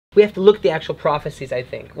We have to look at the actual prophecies, I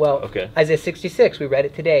think. Well, okay. Isaiah 66, we read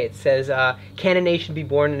it today. It says, can a nation be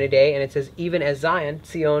born in a day? And it says, even as Zion,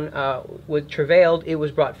 was travailed, it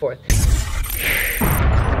was brought forth.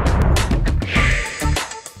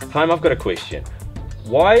 Chaim, I've got a question.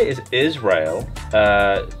 Why is Israel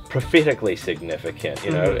prophetically significant?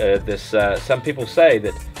 You know, some people say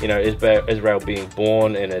that, you know, Israel being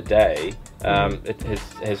born in a day, it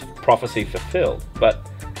has prophecy fulfilled. But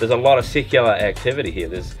there's a lot of secular activity here.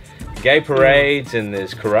 There's gay parades and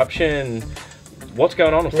there's corruption. What's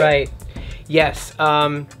going on with that? Right. Yes.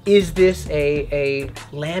 Is this a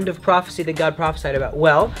land of prophecy that God prophesied about?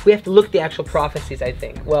 Well, we have to look at the actual prophecies, I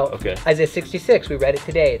think. Well, okay. Isaiah 66, we read it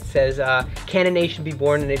today. It says, can a nation be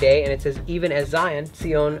born in a day? And it says, even as Zion,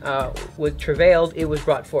 was travailed, it was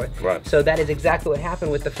brought forth. Right. So that is exactly what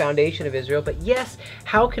happened with the foundation of Israel. But yes,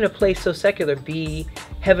 how can a place so secular be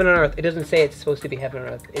heaven on earth? It doesn't say it's supposed to be heaven on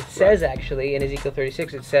earth. It says, actually, in Ezekiel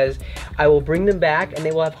 36, it says, I will bring them back and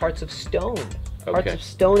they will have hearts of stone. Hearts of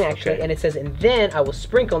stone, actually, and it says, and then I will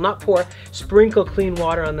sprinkle, not pour, sprinkle clean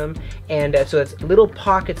water on them, and so it's little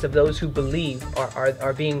pockets of those who believe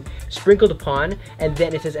are being sprinkled upon, and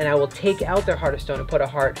then it says, and I will take out their heart of stone and put a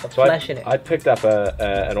heart of flesh in it. I picked up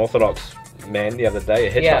an Orthodox man the other day,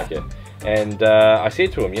 a hitchhiker, and I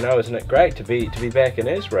said to him, you know, isn't it great to be back in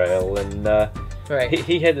Israel? And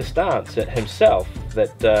he had the stance himself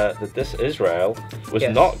that this Israel was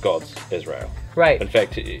not God's Israel. Right. In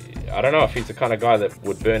fact, I don't know if he's the kind of guy that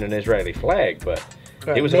would burn an Israeli flag, but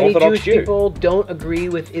he was an Many Orthodox Jewish Jew. people don't agree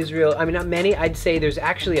with Israel. I mean, not many. I'd say there's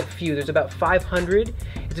actually a few. There's about 500.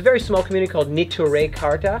 It's a very small community called Niturei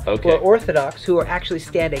Karta, who are Orthodox, who actually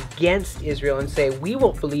stand against Israel and say, we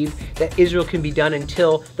won't believe that Israel can be done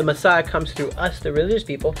until the Messiah comes through us, the religious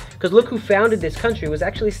people. Because look who founded this country was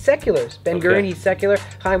actually seculars. Ben-Gurion, he's secular.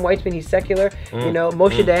 Chaim Weizmann, he's secular. You know,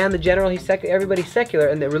 Moshe Dayan, the general, he's secular. Everybody's secular.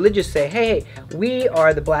 And the religious say, hey, we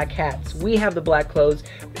are the black hats. We have the black clothes.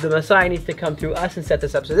 The Messiah needs to come through us and set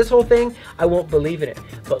this up. So this whole thing, I won't believe in it.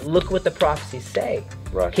 But look what the prophecies say.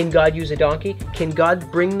 Right. Can God use a donkey? Can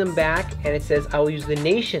God bring them back? And it says, I will use the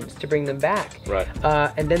nations to bring them back. Right.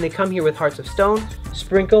 And then they come here with hearts of stone,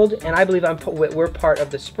 sprinkled, and I believe we're part of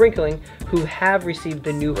the sprinkling who have received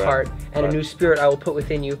the new heart and a new spirit I will put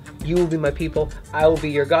within you. You will be my people. I will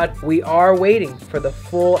be your God. We are waiting for the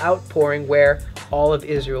full outpouring where all of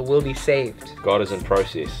Israel will be saved. God is in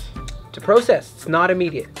process. It's a process. It's not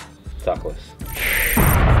immediate. TACHLES.